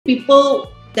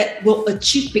People that will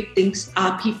achieve big things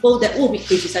are people that will be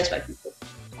criticized by people.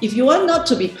 If you want not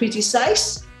to be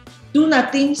criticized, do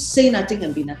nothing, say nothing,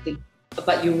 and be nothing.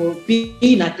 But you will be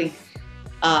nothing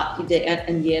in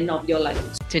the end of your life.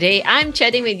 Today, I'm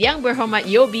chatting with Yang Berhormat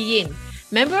Yeo Bee Yin,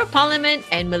 Member of Parliament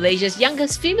and Malaysia's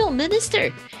youngest female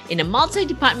minister in the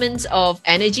multi-departments of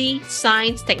energy,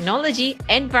 science, technology,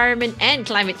 environment, and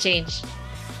climate change.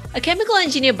 A chemical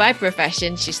engineer by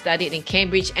profession, she studied in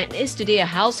Cambridge and is today a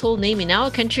household name in our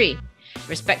country,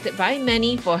 respected by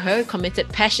many for her committed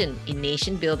passion in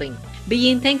nation building. Bee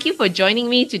Yin, thank you for joining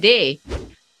me today.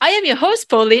 I am your host,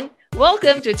 Polin.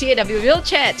 Welcome to TAW Real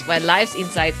Chat, where life's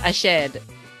insights are shared.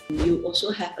 You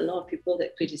also have a lot of people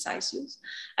that criticize you.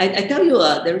 I tell you,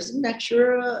 there is a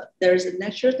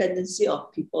natural tendency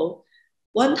of people.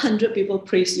 100 people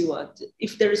praise you.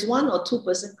 If there is 1 or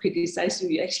 2% criticize you,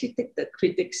 you actually take the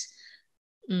critics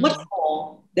much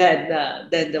more than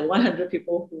the 100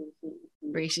 people who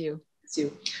praise you.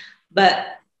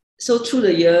 But so through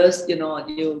the years,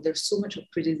 there's so much of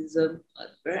criticism,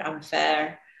 very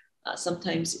unfair.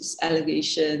 Sometimes it's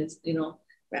allegations,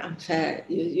 very unfair.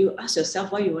 You ask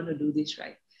yourself why you want to do this,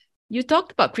 right? You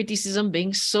talked about criticism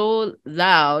being so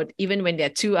loud, even when they're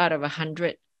 2 out of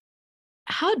 100.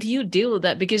 How do you deal with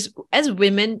that? Because as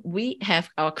women, we have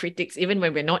our critics, even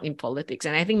when we're not in politics.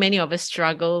 And I think many of us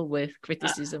struggle with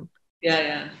criticism.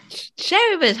 Yeah.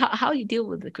 Share with us how you deal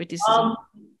with the criticism.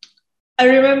 I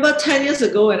remember 10 years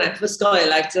ago when I first got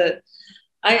elected,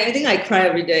 I think I cry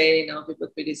every day. People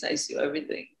criticize you,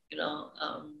 everything. I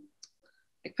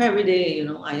cry every day.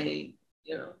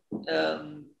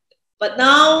 But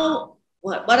now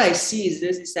what I see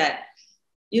is that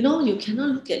you cannot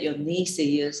look at your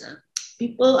naysayers.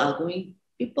 People are going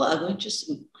just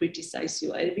to criticize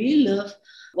you. I really love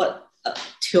what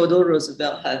Theodore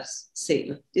Roosevelt has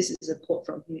said. This is a quote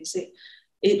from him. He said,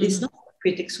 "It is not the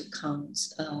critics who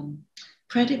counts.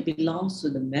 Credit belongs to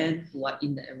the men who are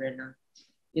in the arena.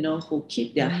 Who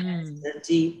keep their hands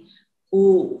dirty,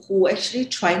 who actually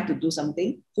trying to do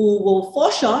something, who will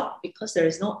fall short because there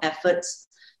is no efforts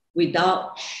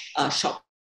without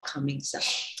shortcomings,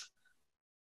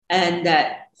 and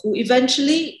that who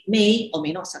eventually may or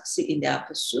may not succeed in their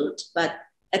pursuit, but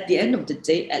at the end of the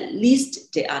day, at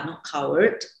least they are not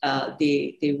coward.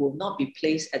 They will not be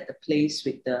placed at the place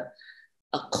with a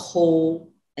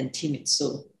cold and timid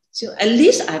soul. So at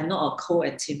least I'm not a cold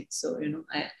and timid soul.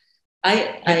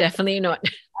 I definitely not.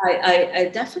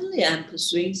 I definitely am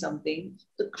pursuing something.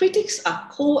 The critics are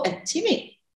cold and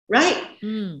timid, right?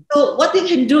 So what they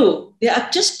can do, they are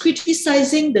just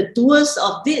criticizing the doers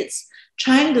of this,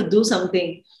 trying to do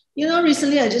something.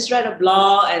 Recently I just read a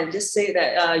blog and just say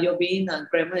that Yeo Bee Yin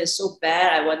grammar is so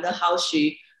bad. I wonder how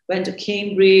she went to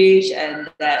Cambridge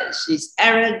and that she's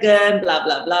arrogant, blah,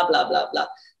 blah, blah, blah, blah, blah.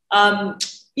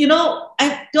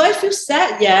 Do I feel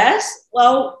sad? Yes.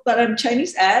 Well, but I'm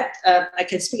Chinese I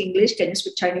can speak English. Can you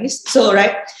speak Chinese? So,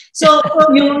 right. So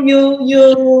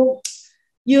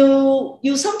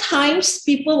you sometimes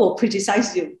people will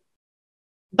criticize you.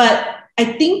 But I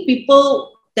think people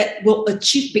that will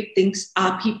achieve big things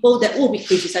are people that will be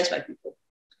criticized by people.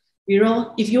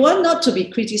 If you want not to be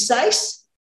criticized,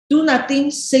 do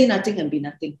nothing, say nothing, and be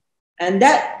nothing. And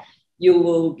that you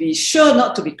will be sure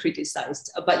not to be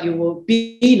criticized, but you will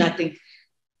be nothing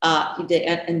in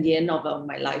the end of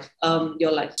my life,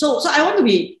 your life. So I want to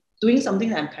be doing something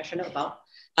that I'm passionate about.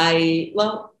 I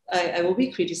will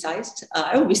be criticized.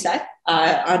 I will be sad.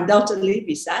 Undoubtedly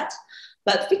be sad.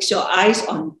 But fix your eyes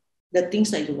on the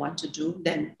things that you want to do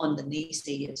than on the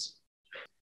naysayers.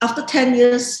 After 10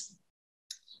 years,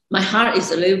 my heart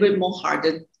is a little bit more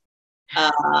hardened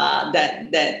than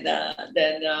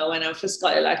when I first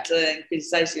got elected and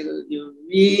criticized. You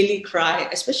really cry,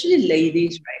 especially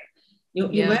ladies, right?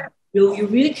 You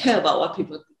really care about what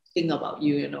people think about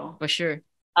you, For sure.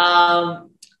 But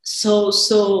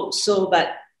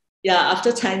yeah,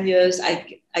 after 10 years,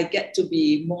 I get to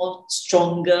be more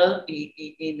stronger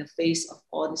in the face of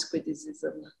all this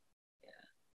criticism. Yeah.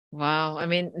 Wow. I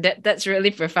mean, that's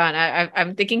really profound.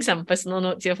 I'm taking some personal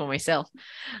notes here for myself.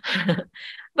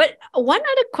 But one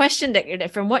other question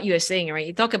that from what you were saying, right?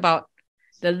 You talk about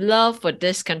the love for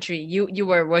this country. You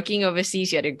were working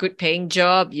overseas. You had a good paying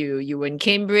job. You were in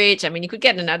Cambridge. I mean, you could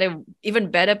get another even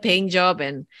better paying job,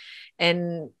 and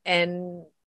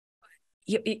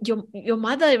your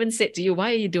mother even said to you,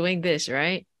 "Why are you doing this?"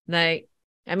 Right? Like,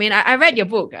 I mean, I read your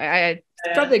book. I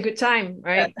probably a good time,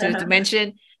 right? To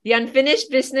mention The Unfinished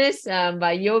Business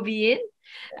by Yeo Bee Yin.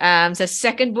 It's a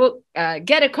second book.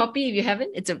 Get a copy if you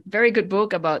haven't. It's a very good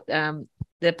book about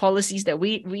the policies that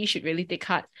we should really take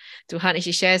to heart. And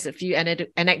she shares a few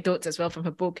anecdotes as well from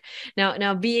her book.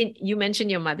 Now, Bee, you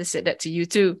mentioned your mother said that to you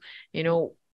too. You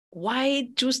know, why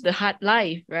choose the hard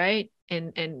life, right?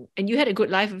 And you had a good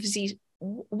life overseas.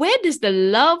 Where does the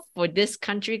love for this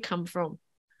country come from?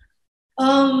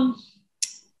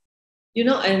 You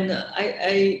know, and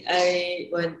I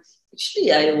when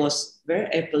actually I was very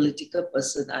apolitical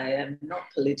person. I am not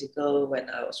political when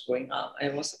I was growing up. I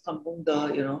was a kampung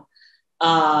girl, you know.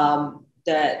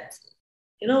 That,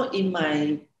 you know, in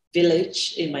my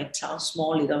village, in my town,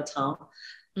 small little town,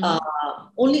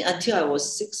 only until I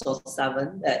was 6 or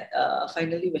 7 that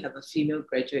finally we have a female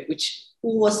graduate,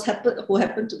 who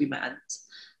happened to be my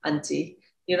auntie.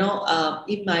 You know,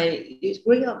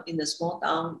 growing up in a small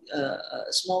town,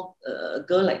 a small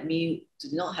girl like me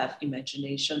did not have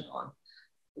imagination on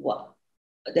what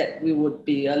that we would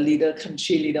be a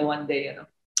country leader one day. You know,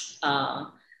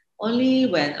 only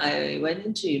when I went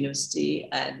into university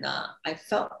and I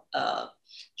felt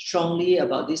strongly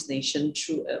about this nation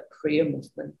through a prayer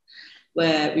movement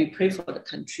where we pray for the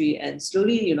country, and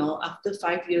slowly, you know, after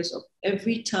 5 years of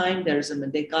every time there is a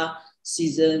Merdeka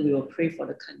season, we will pray for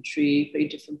the country, pray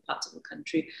different parts of the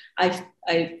country. I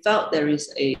felt there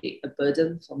is a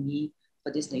burden for me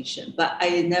for this nation, but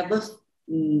I never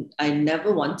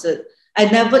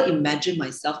imagined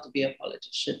myself to be a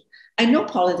politician. I know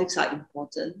politics are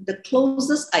important. The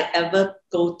closest I ever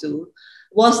go to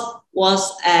was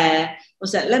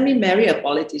that let me marry a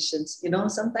politician. You know,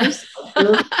 sometimes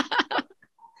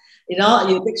you know,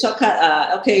 you take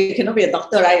shortcut. Okay, you cannot be a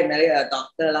doctor, right? You marry a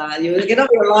doctor, lah. You cannot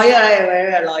be a lawyer, right? You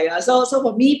marry a lawyer. So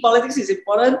for me, politics is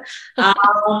important.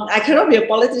 I cannot be a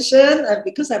politician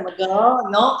because I'm a girl.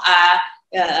 No,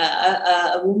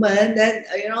 a woman. Then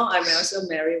you know, I may also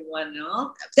marry one.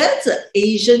 No, that's an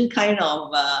Asian kind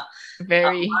of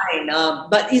very mind.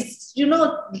 But it's, you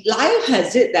know, life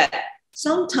has it that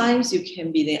sometimes you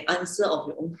can be the answer of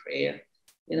your own prayer.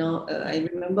 You know, I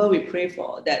remember we pray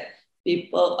for that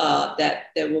people, that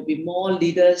there will be more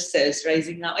leaders that is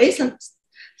rising up.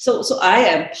 So I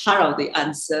am part of the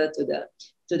answer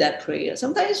to that prayer.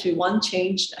 Sometimes we want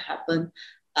change to happen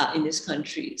in this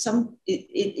country.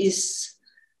 It is,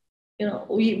 you know,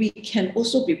 we can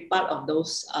also be part of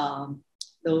those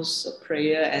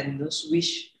prayer and those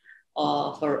wish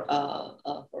for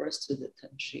us to the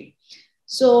country.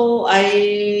 So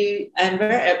I am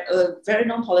very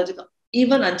non-political,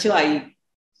 even until I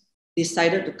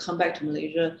decided to come back to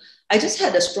Malaysia. I just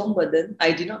had a strong burden.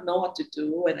 I did not know what to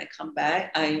do when I come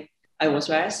back. I was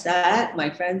very sad. My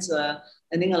friends were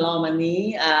earning a lot of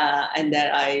money, and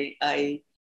that I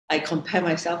compare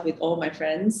myself with all my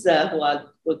friends who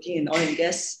are working in oil and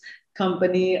gas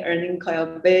company, earning quite a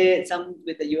bit, some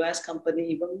with the US company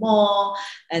even more.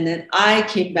 And then I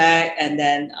came back and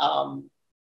then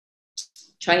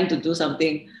trying to do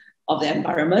something of the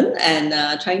environment and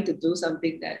trying to do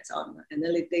something that's on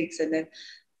analytics, and then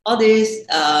all this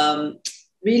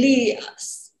really,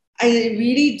 I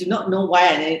really do not know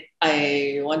why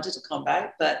I wanted to come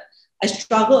back, but I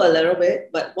struggled a little bit.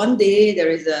 But one day there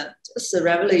is just a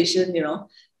revelation, you know,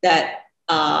 that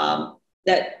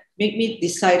made me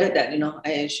decided that, you know,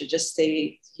 I should just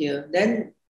stay here.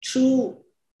 Then through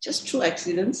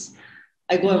accidents,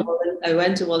 I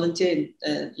went to volunteer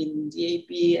in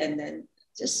DAP, and then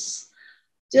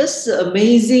just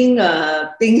amazing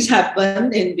things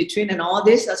happened in between, and all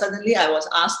this. Suddenly I was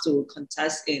asked to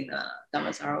contest in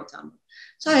Damansara Utama.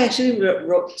 So I actually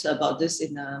wrote about this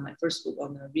in my first book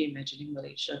on reimagining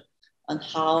Malaysia, on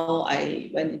how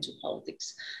I went into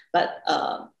politics. But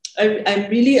I'm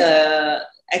really a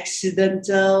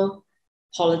accidental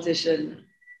politician.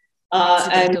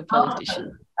 I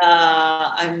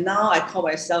call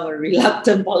myself a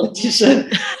reluctant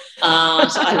politician.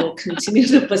 So I will continue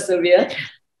to persevere.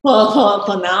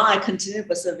 For now, I continue to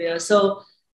persevere. So,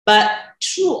 but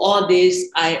through all this,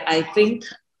 I think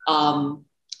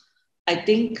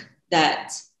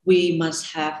that we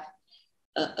must have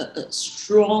a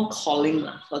strong calling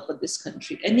for this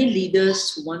country. Any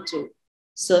leaders who want to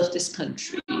serve this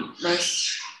country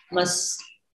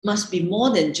must be more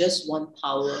than just one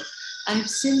power. I've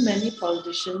seen many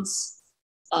politicians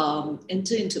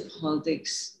enter into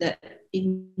politics that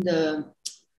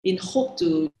in hope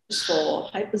to just for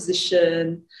high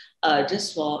position,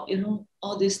 just for, you know,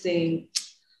 all these things.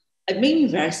 It made me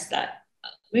very sad.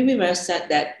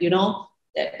 That, you know,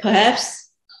 that perhaps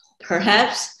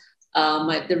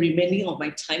the remaining of my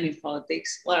time in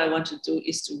politics, what I want to do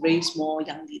is to raise more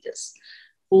young leaders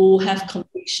who have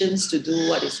convictions to do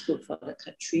what is good for the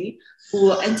country, who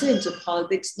will enter into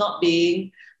politics not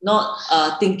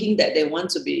thinking that they want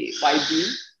to be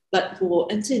YB, but who will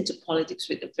enter into politics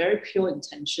with a very pure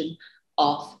intention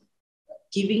of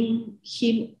giving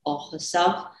him or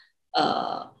herself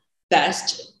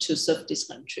best to serve this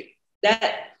country.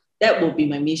 That will be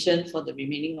my mission for the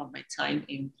remaining of my time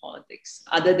in politics,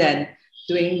 other than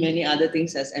doing many other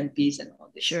things as MPs and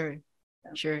all this. Sure.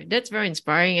 Sure. That's very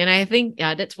inspiring. And I think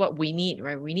that's what we need,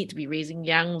 right? We need to be raising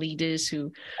young leaders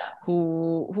who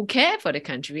care for the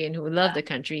country and who love the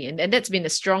country. And that's been a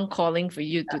strong calling for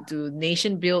you to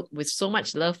nation build with so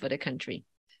much love for the country.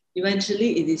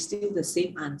 Eventually, it is still the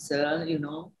same answer,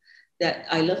 that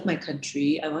I love my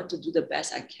country. I want to do the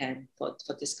best I can for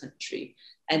this country.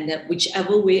 And that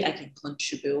whichever way I can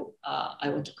contribute, I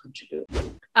want to contribute.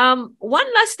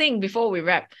 One last thing before we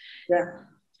wrap. Yeah.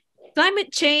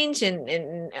 Climate change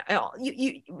and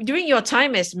you during your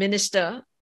time as minister,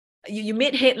 you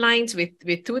made headlines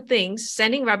with two things: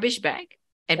 sending rubbish back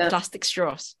and plastic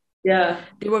straws. Yeah.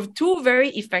 They were two very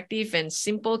effective and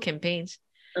simple campaigns.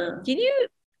 Can you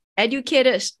educate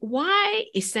us? Why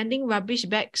is sending rubbish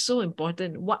back so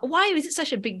important? Why is it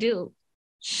such a big deal?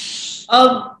 It's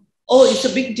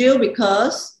a big deal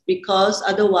because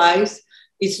otherwise,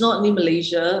 it's not only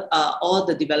Malaysia, all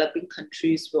the developing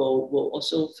countries will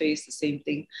also face the same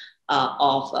thing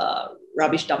of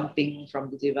rubbish dumping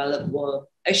from the developed world.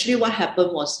 Actually, what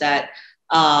happened was that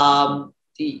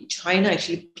China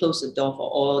actually closed the door for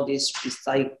all these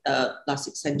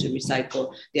plastic sent to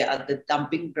recycle. They are the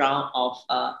dumping ground of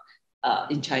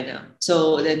in China.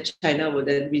 So then China will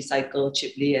then recycle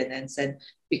cheaply and then send,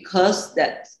 because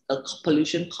that's the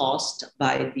pollution caused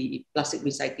by the plastic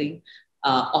recycling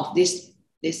of this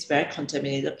very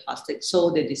contaminated plastic.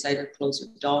 So they decided to close the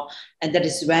door. And that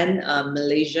is when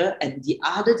Malaysia and the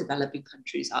other developing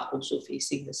countries are also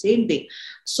facing the same thing.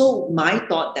 So my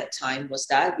thought that time was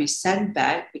that we send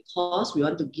back because we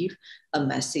want to give a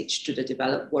message to the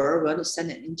developed world. We want to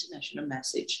send an international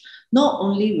message. Not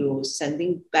only we were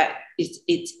sending back,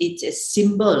 it's a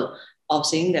symbol of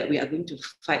saying that we are going to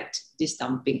fight this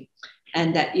dumping.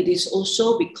 And that it is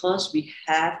also because we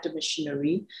have the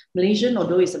machinery. Malaysia,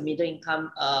 although it's a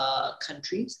middle-income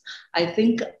countries, I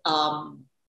think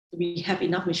we have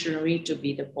enough machinery to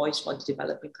be the voice for the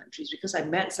developing countries. Because I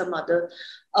met some other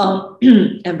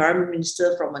environment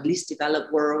minister from a least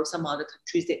developed world, some other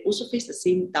countries, they also face the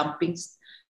same dumping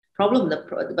problem. But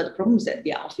the problem is that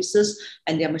their officers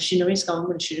and their machineries,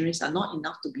 government machineries, are not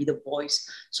enough to be the voice.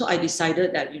 So I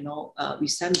decided that, we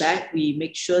send back, we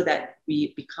make sure that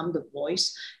we become the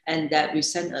voice and that we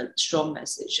send a strong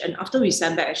message. And after we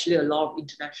send back, actually a lot of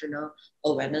international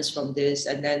awareness from this.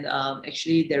 And then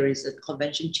actually there is a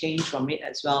convention change from it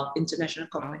as well, international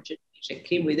convention that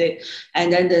came with it.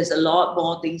 And then there's a lot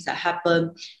more things that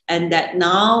happen. And that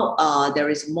now there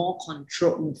is more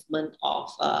controlled movement of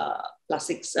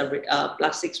plastics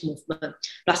movement,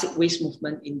 plastic waste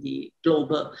movement in the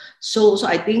global. So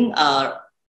I think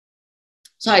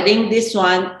this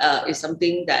one is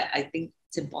something that I think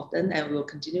it's important, and we will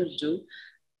continue to do.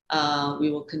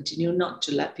 We will continue not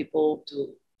to let people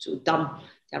to dump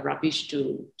their rubbish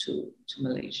to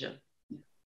Malaysia.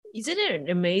 Isn't it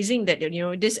amazing that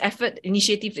this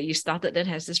initiative that you started that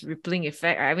has this rippling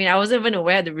effect? I mean, I wasn't even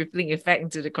aware of the rippling effect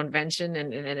into the convention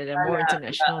and at a more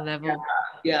international level.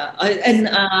 Yeah, and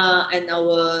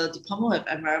our Department of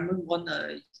Environment won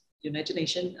a United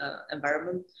Nations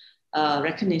Environment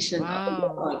recognition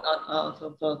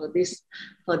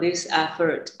for this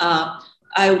effort.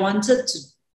 I wanted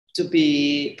to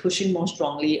be pushing more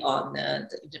strongly on the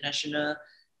international.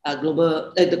 The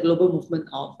global movement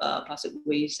of plastic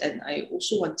waste, and I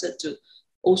also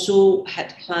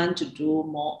had planned to do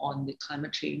more on the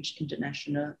climate change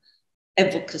international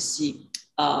advocacy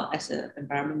as an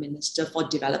environment minister for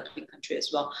developing country as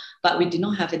well. But we did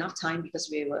not have enough time because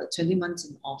we were 20 months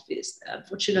in office,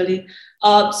 unfortunately.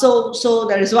 So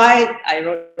that is why I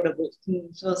wrote the book.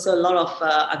 So a lot of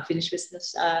unfinished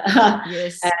business.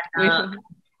 Yes. And,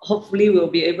 hopefully we'll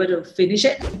be able to finish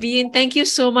it. Bee Yin, thank you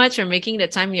so much for making the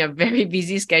time in your very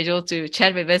busy schedule to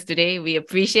chat with us today. We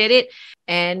appreciate it.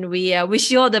 And we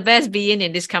wish you all the best, Bee Yin,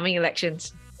 in this coming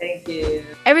elections. Thank you.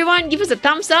 Everyone, give us a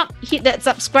thumbs up, hit that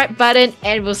subscribe button,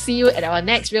 and we'll see you at our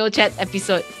next Real Chat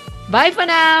episode. Bye for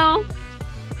now.